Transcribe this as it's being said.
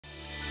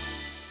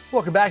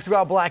Welcome back.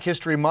 Throughout Black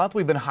History Month,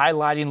 we've been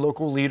highlighting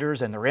local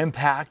leaders and their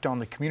impact on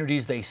the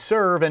communities they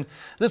serve. And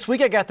this week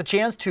I got the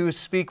chance to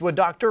speak with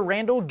Dr.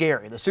 Randall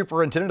Gary, the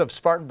superintendent of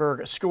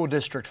Spartanburg School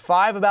District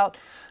 5, about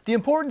the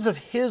importance of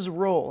his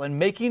role in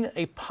making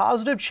a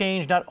positive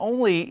change not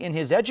only in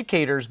his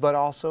educators, but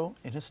also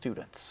in his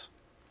students.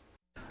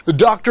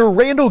 Dr.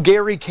 Randall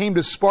Gary came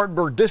to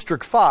Spartanburg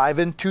District 5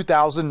 in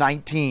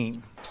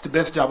 2019. It's the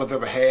best job I've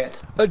ever had.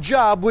 A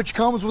job which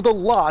comes with a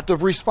lot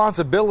of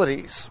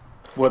responsibilities.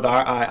 Whether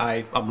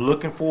I'm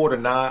looking for it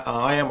or not,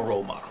 I am a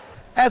role model.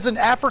 As an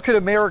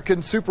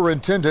African-American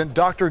superintendent,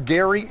 Dr.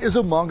 Gary is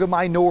among a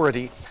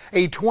minority.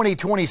 A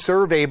 2020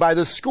 survey by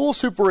the School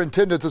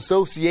Superintendents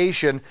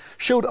Association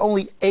showed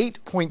only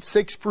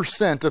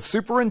 8.6% of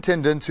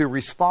superintendents who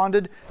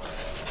responded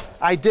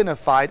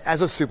identified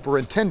as a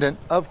superintendent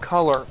of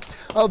color.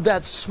 Of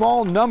that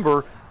small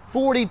number,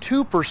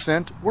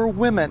 42% were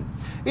women.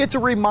 It's a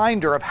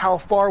reminder of how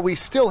far we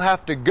still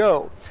have to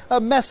go, a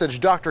message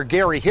Dr.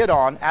 Gary hit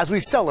on as we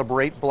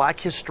celebrate Black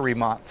History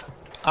Month.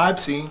 I've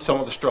seen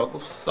some of the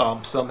struggles.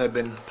 Some have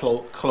been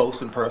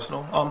close and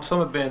personal. Some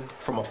have been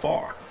from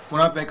afar.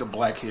 When I think of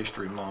Black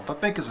History Month, I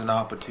think it's an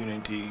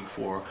opportunity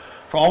for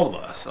all of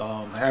us,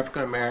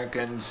 African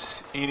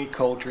Americans, any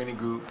culture, any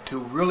group, to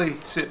really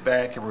sit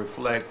back and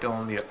reflect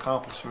on the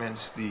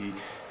accomplishments, the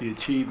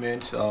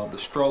achievements, the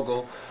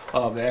struggle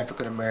of the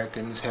African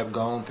Americans have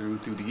gone through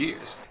the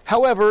years.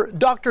 However,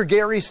 Dr.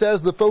 Gary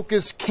says the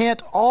focus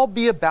can't all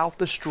be about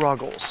the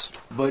struggles,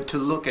 but to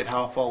look at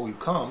how far we've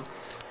come,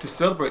 to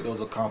celebrate those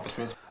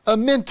accomplishments. A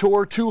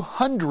mentor to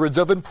hundreds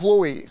of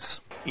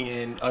employees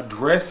in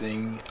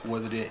addressing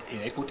whether the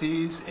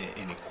inequities,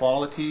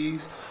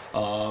 inequalities,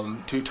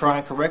 to try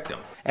and correct them.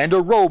 And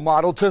a role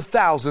model to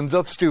thousands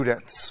of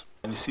students.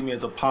 And to see me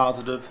as a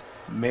positive,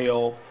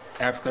 male,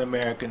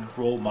 African-American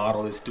role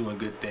model that's doing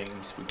good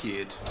things for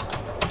kids.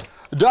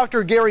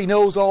 Dr. Gary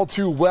knows all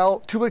too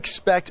well to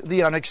expect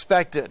the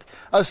unexpected.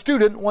 A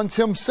student once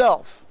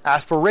himself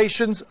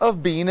aspirations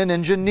of being an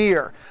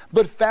engineer,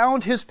 but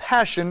found his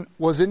passion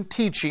was in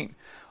teaching.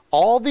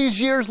 All these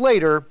years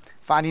later,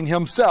 finding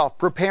himself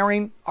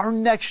preparing our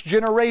next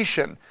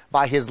generation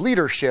by his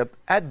leadership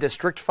at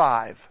District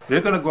 5.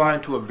 They're going to go out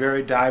into a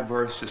very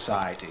diverse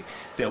society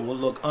that will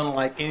look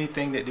unlike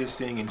anything that they're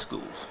seeing in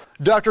schools.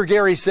 Dr.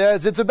 Gary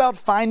says it's about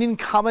finding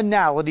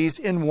commonalities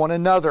in one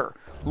another,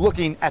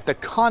 looking at the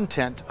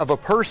content of a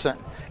person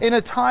in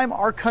a time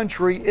our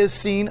country is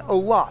seeing a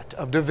lot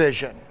of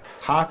division.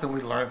 How can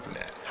we learn from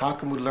that? How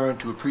can we learn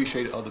to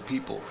appreciate other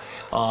people?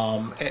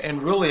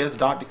 And really, as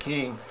Dr.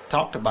 King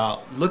talked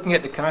about, looking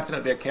at the content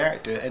of their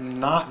character and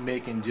not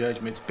making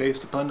judgments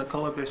based upon the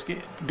color of their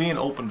skin. Be an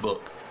open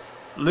book.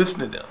 Listen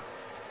to them.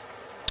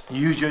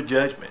 Use your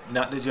judgment,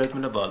 not the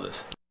judgment of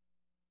others.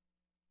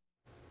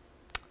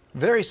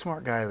 Very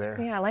smart guy there.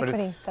 Yeah, I like what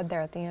he said there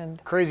at the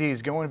end. Crazy,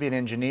 he's going to be an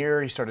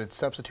engineer. He started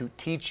substitute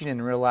teaching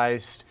and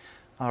realized,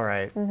 all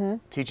right,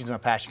 teaching's my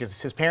passion. Because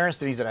his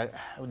parents, he said,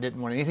 I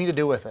didn't want anything to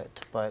do with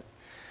it. But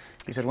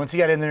he said once he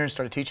got in there and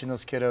started teaching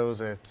those kiddos,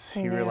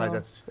 he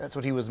realized that's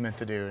what he was meant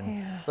to do.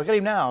 And look at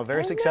him now,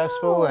 very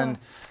successful, and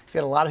he's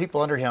got a lot of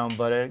people under him.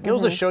 But it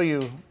goes to show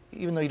you,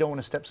 even though you don't want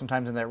to step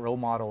sometimes in that role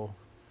model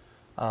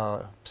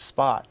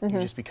spot, you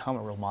just become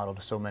a role model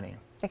to so many.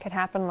 It could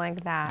happen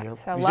like that. Yep.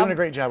 So he's doing a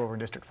great job over in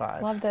District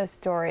 5. Love those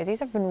stories. These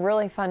have been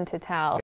really fun to tell.